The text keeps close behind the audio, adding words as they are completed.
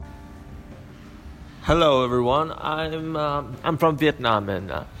Hello, everyone. I'm from Vietnam,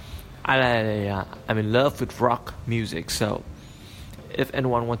 and I'm in love with rock music. So, if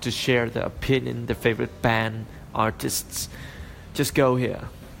anyone wants to share their opinion, their favorite band, artists, just go here.